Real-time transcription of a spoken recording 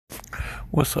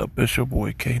What's up? It's your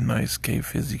boy K Nice, K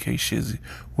Fizzy, K Shizzy,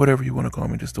 whatever you want to call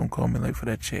me. Just don't call me late for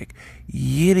that check.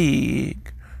 Yiddig.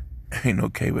 Ain't no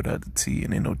K without the T,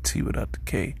 and ain't no T without the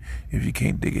K. If you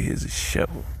can't dig it, here's a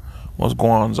shovel. What's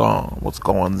going on? What's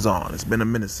going on? It's been a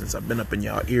minute since I've been up in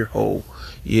y'all ear hole.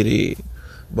 Yiddig.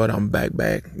 But I'm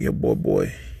back. Your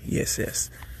boy. Yes.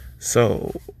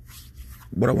 So,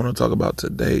 what I want to talk about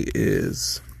today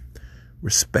is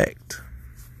respect.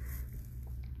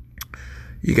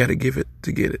 You got to give it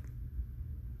to get it.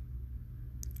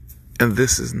 And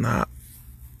this is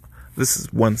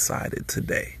one-sided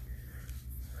today.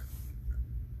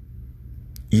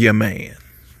 Your man,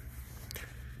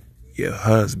 your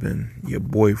husband, your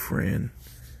boyfriend,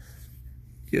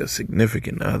 your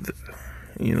significant other,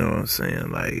 you know what I'm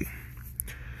saying? Like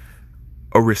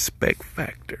a respect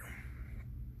factor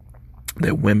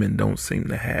that women don't seem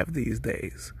to have these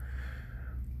days.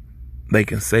 They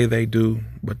can say they do,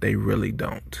 but they really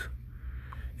don't.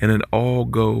 And it all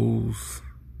goes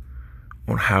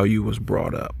on how you was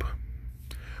brought up.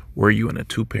 Were you in a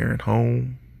two-parent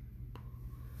home?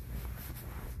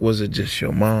 Was it just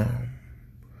your mom?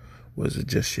 Was it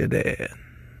just your dad?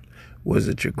 Was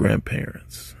it your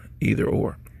grandparents? Either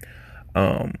or.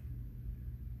 I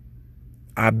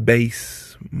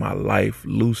base my life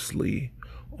loosely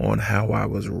on how I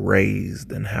was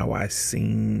raised and how I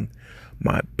seen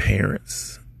my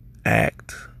parents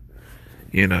act,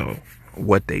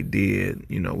 what they did,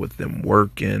 with them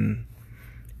working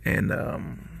and,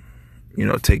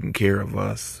 taking care of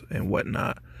us and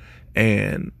whatnot.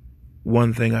 And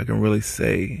one thing I can really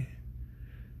say,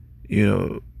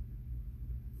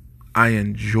 I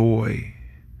enjoy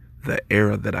the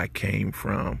era that I came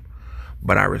from,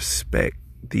 but I respect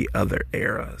the other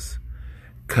eras,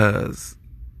 'cause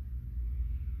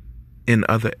in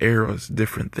other eras,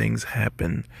 different things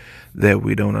happen that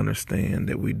we don't understand,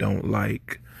 that we don't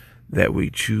like, that we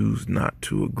choose not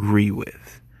to agree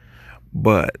with.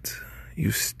 But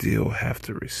you still have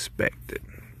to respect it.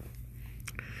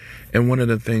 And one of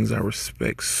the things I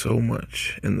respect so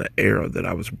much in the era that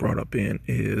I was brought up in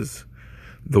is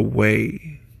the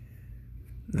way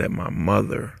that my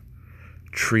mother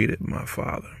treated my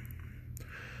father.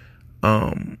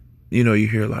 You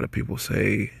hear a lot of people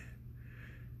say,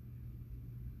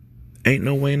 ain't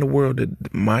no way in the world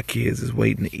that my kids is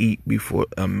waiting to eat before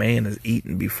a man is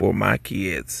eating before my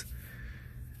kids.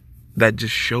 That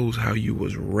just shows how you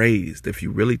was raised. If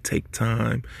you really take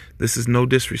time, this is no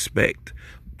disrespect.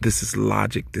 This is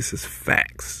logic. This is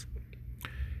facts.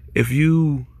 If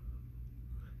you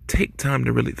take time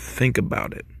to really think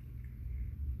about it,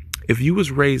 if you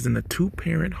was raised in a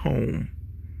two-parent home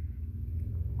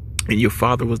and your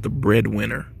father was the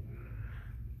breadwinner,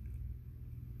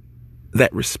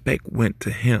 that respect went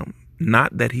to him.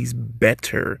 Not that he's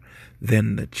better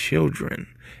than the children.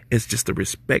 It's just the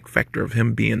respect factor of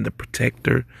him being the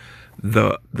protector,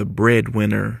 the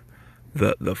breadwinner,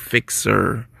 the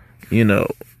fixer.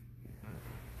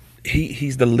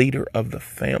 He's the leader of the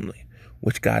family,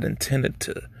 which God intended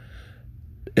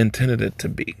it to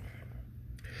be.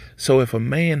 So if a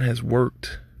man has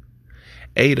worked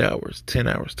 8 hours, 10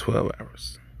 hours, 12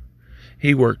 hours,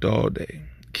 he worked all day,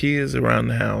 kids around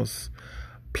the house,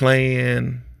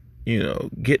 playing,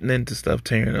 getting into stuff,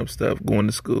 tearing up stuff, going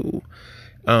to school.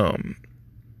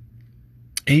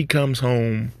 He comes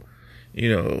home,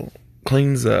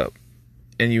 cleans up,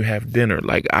 and you have dinner.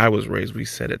 Like I was raised, we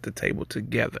sat at the table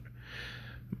together.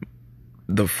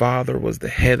 The father was the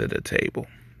head of the table.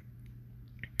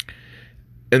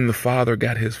 And the father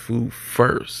got his food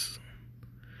first.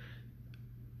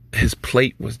 His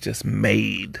plate was just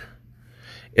made.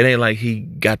 It ain't like he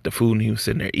got the food and he was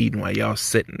sitting there eating while y'all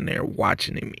sitting there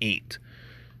watching him eat.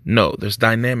 No, there's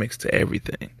dynamics to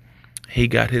everything. He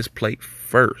got his plate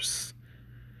first,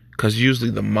 because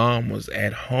usually the mom was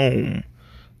at home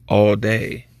all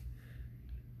day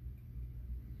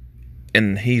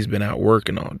and he's been out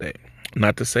working all day.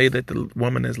 Not to say that the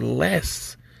woman is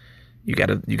less. You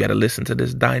gotta listen to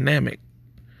this dynamic.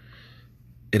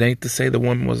 It ain't to say the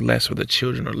woman was less or the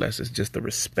children are less. It's just the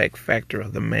respect factor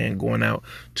of the man going out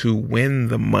to win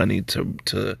the money, to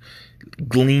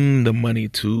glean the money,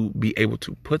 to be able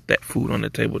to put that food on the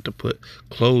table, to put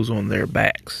clothes on their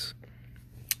backs,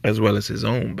 as well as his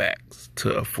own backs,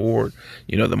 to afford,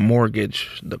 the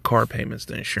mortgage, the car payments,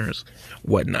 the insurance,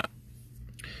 whatnot.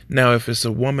 Now, if it's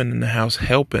a woman in the house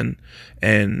helping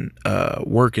and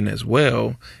working as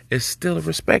well, it's still a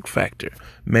respect factor.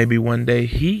 Maybe one day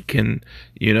he can,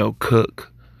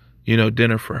 cook,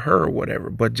 dinner for her or whatever.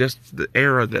 But just the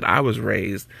era that I was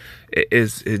raised, it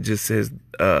just says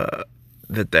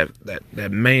that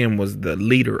man was the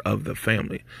leader of the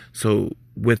family. So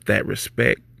with that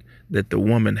respect, that the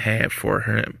woman had for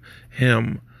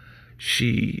him,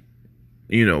 she,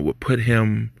 would put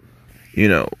him,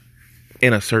 in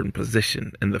a certain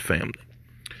position in the family.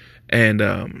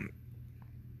 And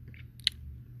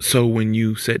so when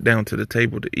you sit down to the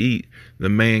table to eat, the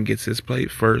man gets his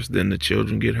plate first, then the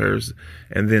children get hers,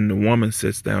 and then the woman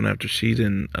sits down after she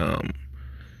didn't,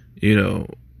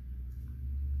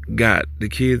 got the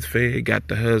kids fed, got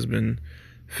the husband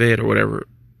fed or whatever.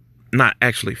 Not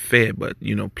actually fed, but,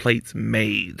 plates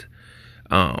made.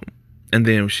 And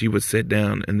then she would sit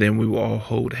down, and then we would all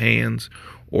hold hands,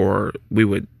 or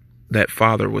that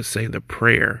father would say the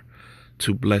prayer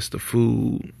to bless the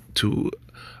food, to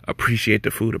appreciate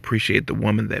the food, appreciate the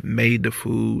woman that made the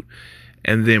food,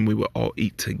 and then we would all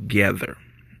eat together.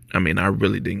 I mean, I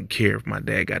really didn't care if my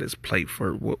dad got his plate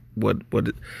first. What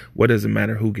does it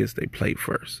matter who gets their plate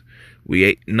first? We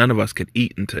ate. None of us could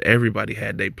eat until everybody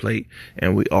had their plate,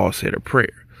 and we all said a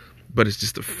prayer. But it's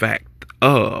just the fact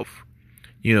of,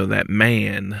 that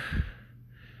man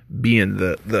being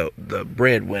the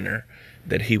breadwinner,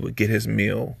 that he would get his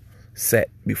meal set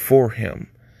before him,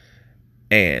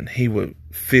 and he would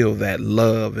feel that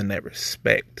love and that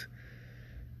respect.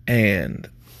 And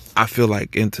I feel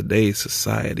like in today's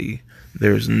society,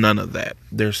 there's none of that.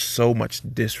 There's so much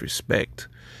disrespect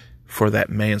for that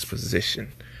man's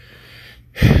position.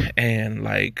 And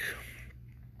like,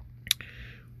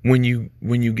 when you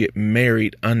get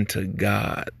married unto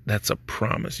God, that's a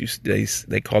promise.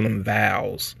 They call them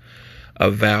vows. A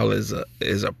vow is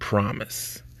a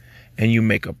promise. And you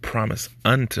make a promise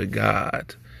unto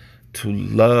God to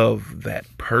love that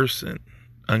person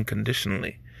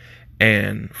unconditionally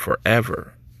and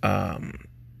forever.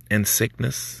 In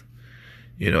sickness,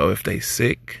 if they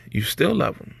sick, you still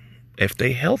love them. If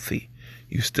they healthy,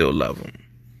 you still love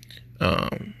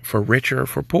them. For richer or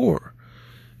for poor,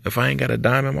 if I ain't got a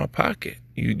dime in my pocket,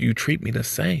 you treat me the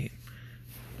same.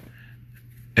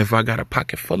 If I got a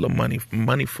pocket full of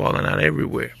money falling out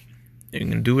everywhere, you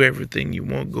can do everything you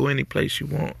want, go any place you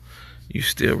want, you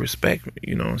still respect me.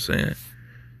 You know what I'm saying?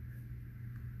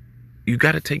 You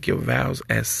got to take your vows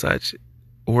as such,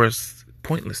 or it's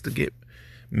pointless to get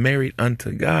married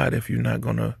unto God if you're not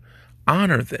going to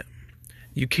honor them.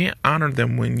 You can't honor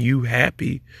them when you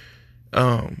happy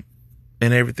and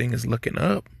everything is looking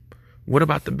up. What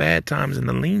about the bad times and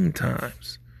the lean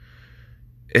times?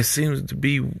 It seems to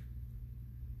be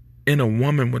in a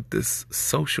woman with this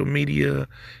social media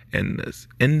and this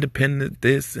independent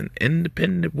this and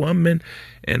independent woman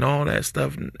and all that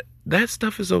stuff. That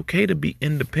stuff is okay to be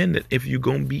independent if you're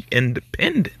going to be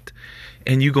independent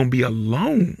and you're going to be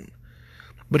alone.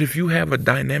 But if you have a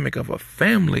dynamic of a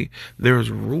family,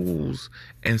 there's rules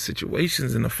and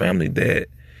situations in the family that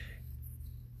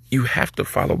you have to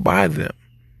follow by them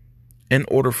in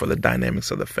order for the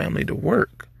dynamics of the family to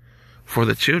work. For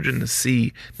the children to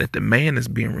see that the man is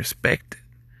being respected.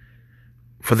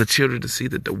 For the children to see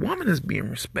that the woman is being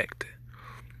respected.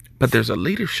 But there's a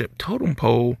leadership totem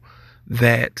pole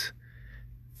that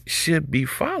should be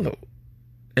followed.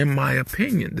 In my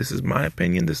opinion, this is my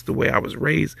opinion. This is the way I was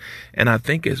raised. And I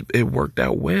think it worked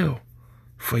out well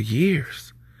for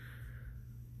years.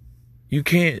 You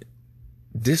can't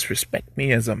disrespect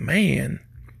me as a man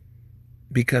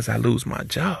because I lose my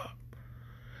job.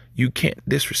 You can't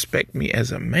disrespect me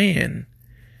as a man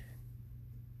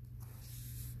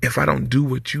if I don't do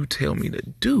what you tell me to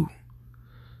do.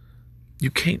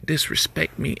 You can't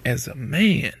disrespect me as a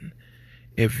man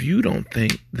if you don't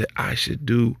think that I should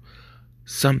do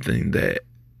something that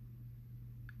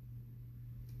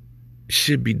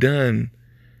should be done,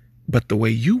 but the way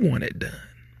you want it done.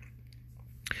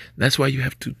 That's why you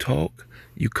have to talk,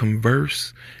 you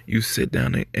converse, you sit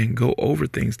down and go over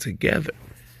things together.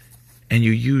 And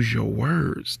you use your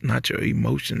words, not your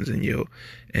emotions and your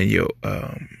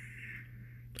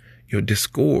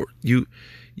discord. You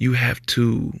have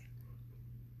to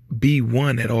be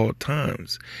one at all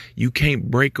times. You can't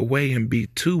break away and be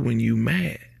two when you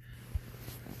mad.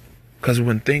 Because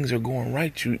when things are going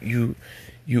right, you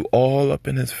all up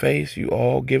in his face, you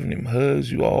all giving him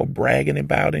hugs, you all bragging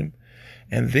about him.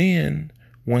 And then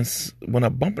when a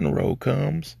bump in the road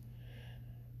comes,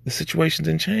 the situation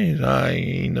didn't change.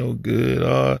 He ain't no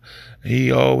good.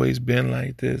 He always been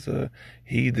like this.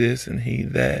 He this and he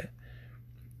that.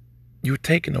 You're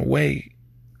taking away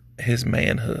his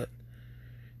manhood.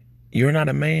 You're not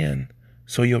a man,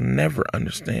 so you'll never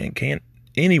understand. Can't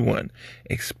anyone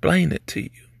explain it to you?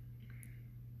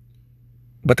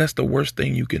 But that's the worst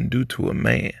thing you can do to a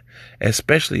man,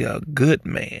 especially a good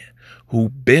man who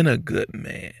been a good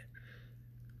man.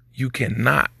 You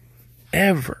cannot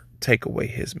ever take away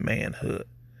his manhood.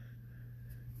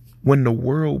 When the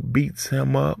world beats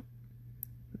him up,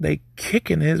 They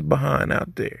kicking his behind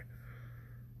out there.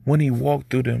 When he walked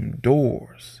through them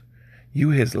doors, you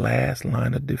his last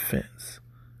line of defense.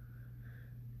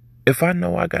 If I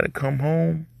know I got to come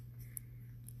home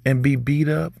and be beat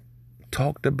up,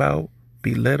 talked about,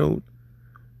 belittled,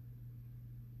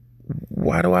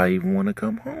 why do I even want to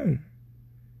come home?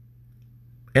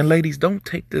 And ladies, don't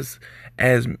take this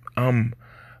as I'm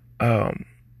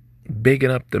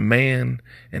bigging up the man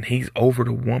and he's over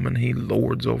the woman, he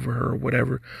lords over her or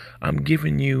whatever. I'm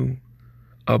giving you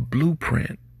a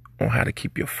blueprint on how to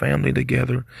keep your family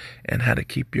together and how to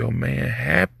keep your man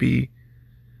happy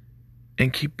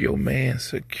and keep your man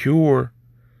secure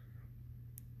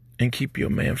and keep your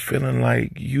man feeling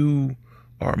like you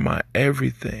are my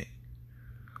everything.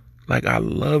 Like, I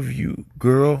love you,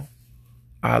 girl.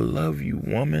 I love you,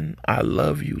 woman. I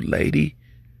love you, lady.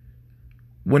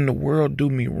 When the world do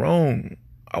me wrong,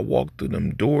 I walk through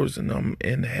them doors and I'm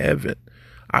in heaven.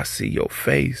 I see your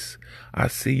face. I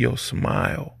see your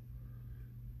smile.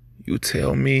 You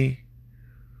tell me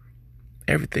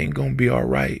everything gonna be all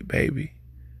right, baby.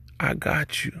 I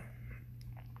got you.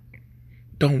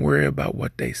 Don't worry about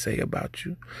what they say about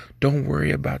you. Don't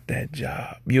worry about that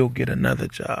job. You'll get another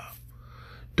job.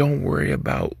 Don't worry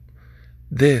about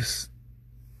this.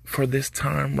 For this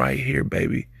time right here,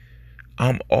 baby,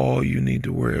 I'm all you need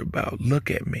to worry about. Look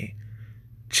at me.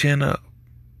 Chin up.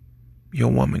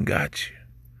 Your woman got you.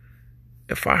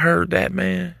 If I heard that,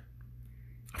 man,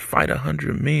 I fight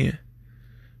 100 men.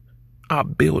 I'll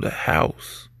build a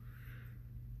house.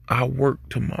 I'll work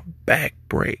till my back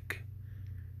break.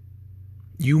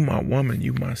 You my woman.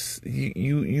 You my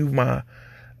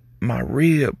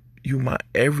rib. You my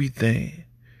everything.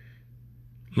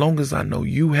 Long as I know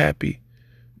you happy,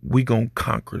 we gonna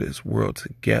conquer this world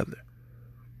together.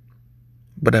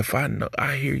 But if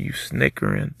I hear you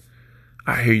snickering,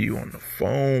 I hear you on the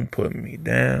phone putting me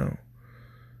down,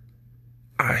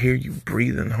 I hear you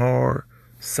breathing hard,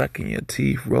 sucking your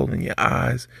teeth, rolling your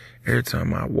eyes every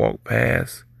time I walk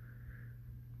past.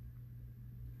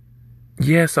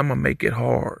 Yes, I'm gonna make it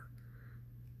hard.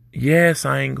 Yes,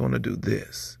 I ain't gonna do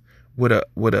this with a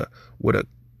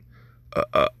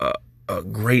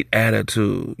great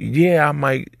attitude. Yeah, I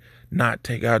might not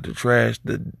take out the trash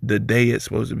the day it's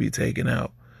supposed to be taken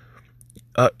out.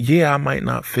 Yeah, I might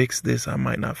not fix this. I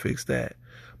might not fix that.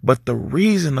 But the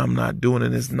reason I'm not doing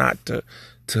it is not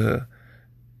to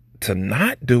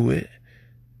not do it.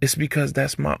 It's because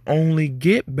that's my only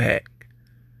get back.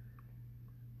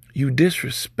 You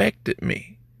disrespected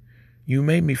me. You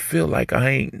made me feel like I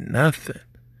ain't nothing.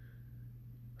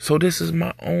 So this is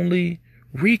my only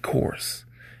recourse,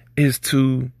 is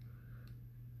to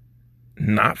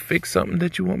not fix something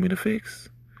that you want me to fix,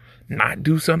 not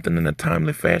do something in a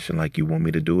timely fashion like you want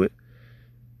me to do it.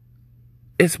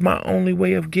 It's my only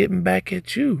way of getting back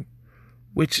at you,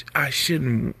 which I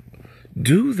shouldn't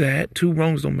do that. Two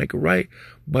wrongs don't make a right,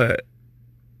 but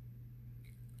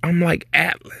I'm like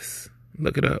Atlas.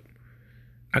 Look it up.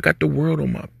 I got the world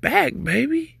on my back,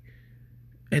 baby.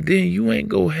 And then you ain't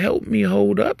gonna help me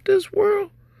hold up this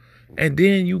world. And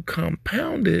then you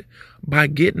compound it by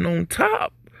getting on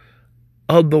top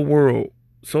of the world.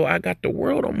 So I got the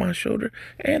world on my shoulder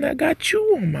and I got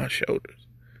you on my shoulders.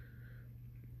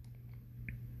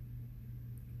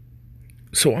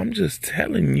 So I'm just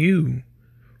telling you,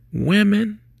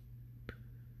 women,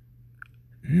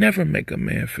 never make a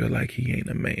man feel like he ain't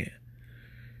a man.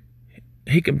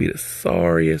 He can be the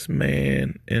sorriest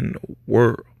man in the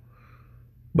world,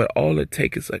 but all it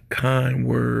takes is a kind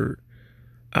word,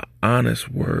 an honest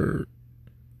word,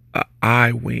 a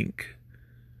eye wink,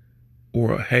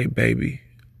 or a hey baby,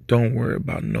 don't worry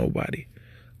about nobody,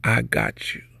 I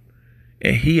got you.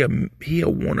 And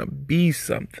he'll want to be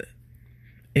something.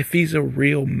 If he's a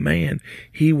real man,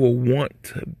 he will want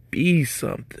to be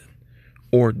something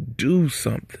or do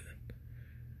something.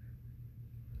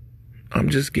 I'm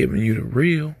just giving you the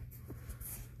real.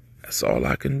 That's all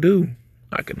I can do.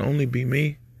 I can only be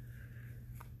me.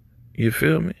 You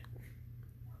feel me?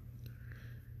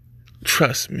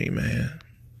 Trust me, man,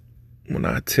 when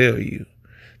I tell you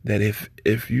that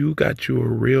if you got you a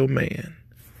real man,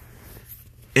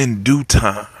 in due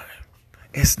time,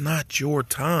 it's not your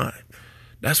time.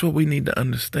 That's what we need to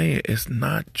understand. It's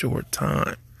not your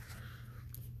time.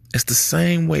 It's the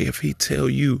same way if he tell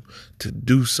you to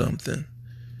do something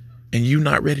and you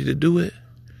not ready to do it,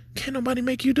 can't nobody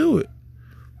make you do it.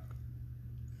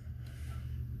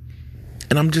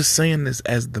 And I'm just saying this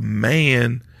as the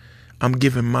man. I'm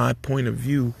giving my point of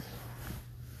view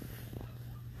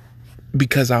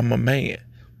because I'm a man.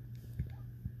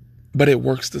 But it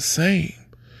works the same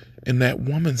in that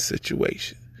woman's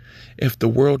situation. If the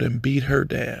world done beat her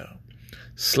down,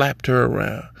 slapped her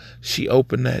around. She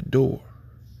opened that door.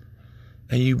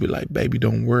 And you be like, baby,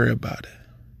 don't worry about it.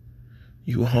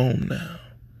 You home now.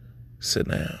 Sit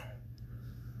down.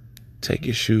 Take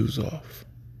your shoes off.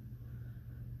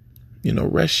 You know,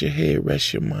 rest your head,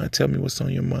 rest your mind. Tell me what's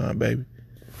on your mind, baby.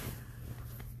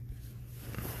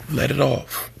 Let it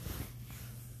off.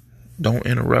 Don't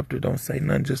interrupt her. Don't say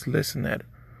nothing. Just listen at her.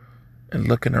 And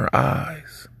look in her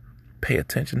eyes. Pay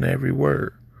attention to every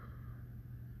word.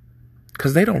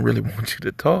 Because they don't really want you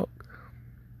to talk.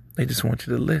 They just want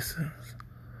you to listen.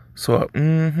 So,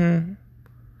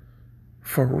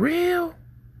 for real?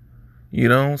 You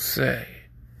don't say.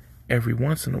 Every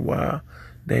once in a while,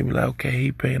 they be like, okay,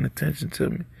 he paying attention to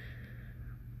me.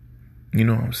 You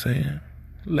know what I'm saying?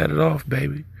 Let it off,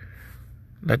 baby.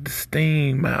 Let the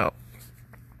steam out.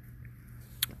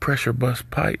 Pressure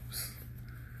bust pipes.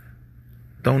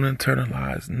 Don't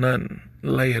internalize nothing.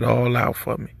 Lay it all out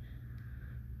for me.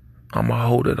 I'ma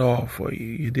hold it all for you.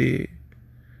 You did.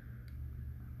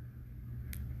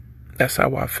 That's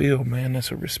how I feel, man.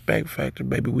 That's a respect factor,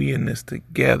 baby. We in this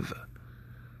together.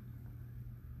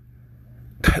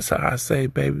 That's how I say,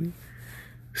 baby.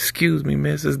 Excuse me,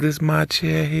 miss. Is this my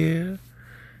chair here?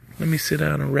 Let me sit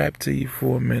down and rap to you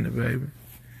for a minute, baby.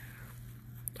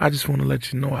 I just want to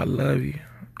let you know I love you.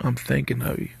 I'm thinking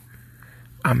of you.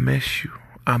 I miss you.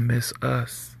 I miss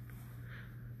us.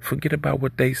 Forget about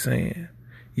what they saying.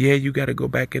 Yeah, you got to go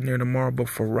back in there tomorrow, but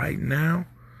for right now,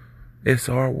 it's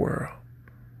our world.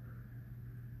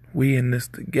 We in this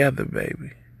together,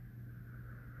 baby.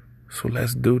 So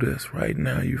let's do this right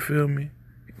now. You feel me?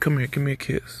 Come here, give me a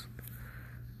kiss.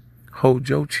 Hold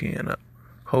your chin up.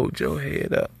 Hold your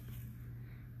head up.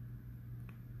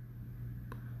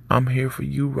 I'm here for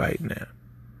you right now.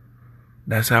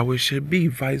 That's how it should be,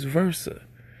 vice versa.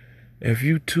 If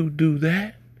you two do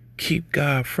that, keep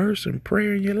God first and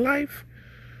prayer in your life,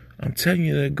 I'm telling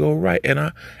you to go right. And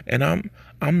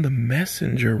I'm the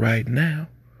messenger right now.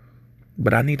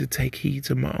 But I need to take heed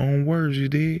to my own words, you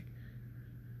dig?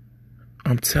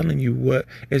 I'm telling you what,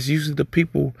 it's usually the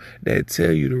people that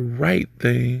tell you the right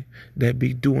thing that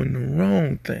be doing the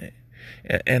wrong thing.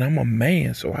 And I'm a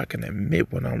man, so I can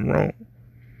admit when I'm wrong.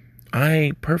 I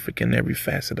ain't perfect in every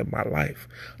facet of my life.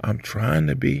 I'm trying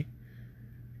to be.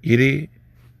 You dig?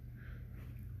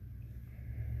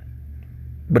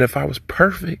 But if I was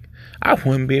perfect, I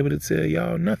wouldn't be able to tell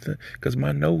y'all nothing, because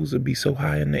my nose would be so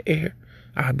high in the air.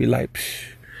 I'd be like,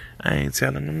 psh, I ain't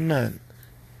telling them nothing.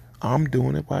 I'm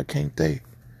doing it, why can't they?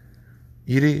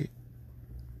 You did.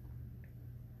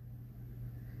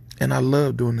 And I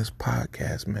love doing this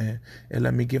podcast, man. It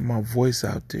let me get my voice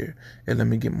out there. It let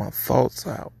me get my thoughts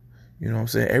out. You know what I'm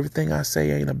saying? Everything I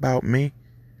say ain't about me.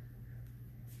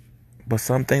 But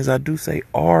some things I do say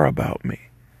are about me.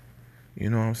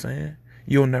 You know what I'm saying?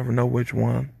 You'll never know which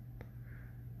one.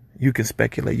 You can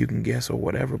speculate, you can guess or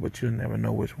whatever, but you'll never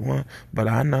know which one. But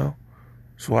I know.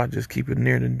 So I just keep it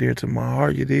near and dear to my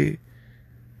heart, you dig?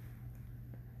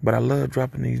 But I love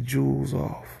dropping these jewels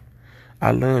off. I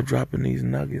love dropping these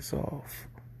nuggets off.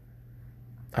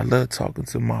 I love talking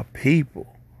to my people.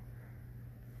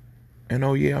 And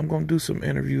oh yeah, I'm going to do some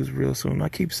interviews real soon. I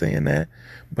keep saying that,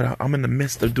 but I'm in the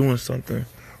midst of doing something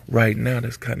right now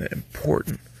that's kind of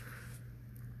important.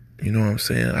 You know what I'm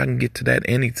saying? I can get to that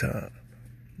anytime.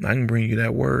 I can bring you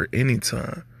that word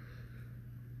anytime.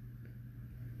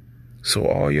 So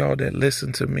all y'all that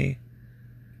listen to me,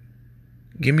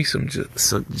 give me some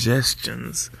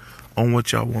suggestions on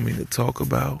what y'all want me to talk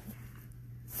about,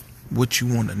 what you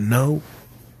want to know,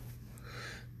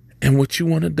 and what you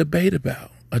want to debate about.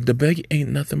 A debate ain't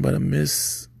nothing but a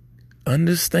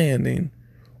misunderstanding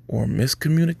or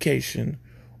miscommunication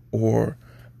or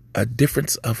a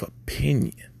difference of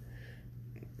opinion.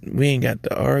 We ain't got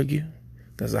to argue,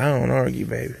 because I don't argue,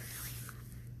 baby.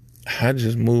 I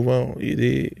just move on, you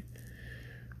did.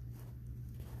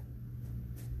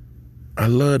 I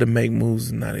love to make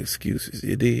moves and not excuses,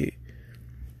 you did.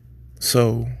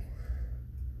 So,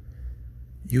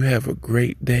 you have a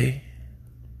great day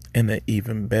and an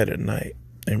even better night.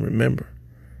 And remember,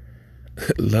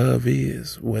 love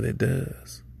is what it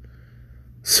does.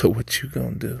 So what you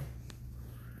gonna do?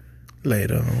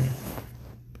 Later on.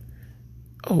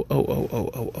 Oh.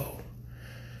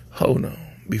 Hold on.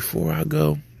 Before I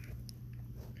go,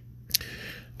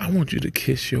 I want you to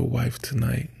kiss your wife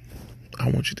tonight. I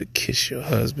want you to kiss your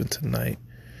husband tonight.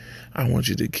 I want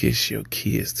you to kiss your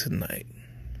kids tonight.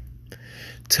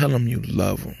 Tell them you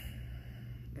love them.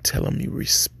 Tell them you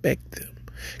respect them.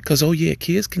 Because, oh yeah,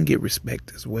 kids can get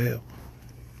respect as well.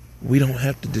 We don't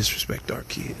have to disrespect our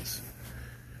kids.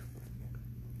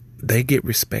 They get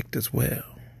respect as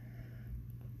well.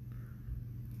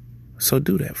 So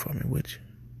do that for me, would you?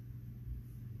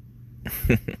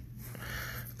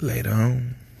 Later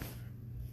on.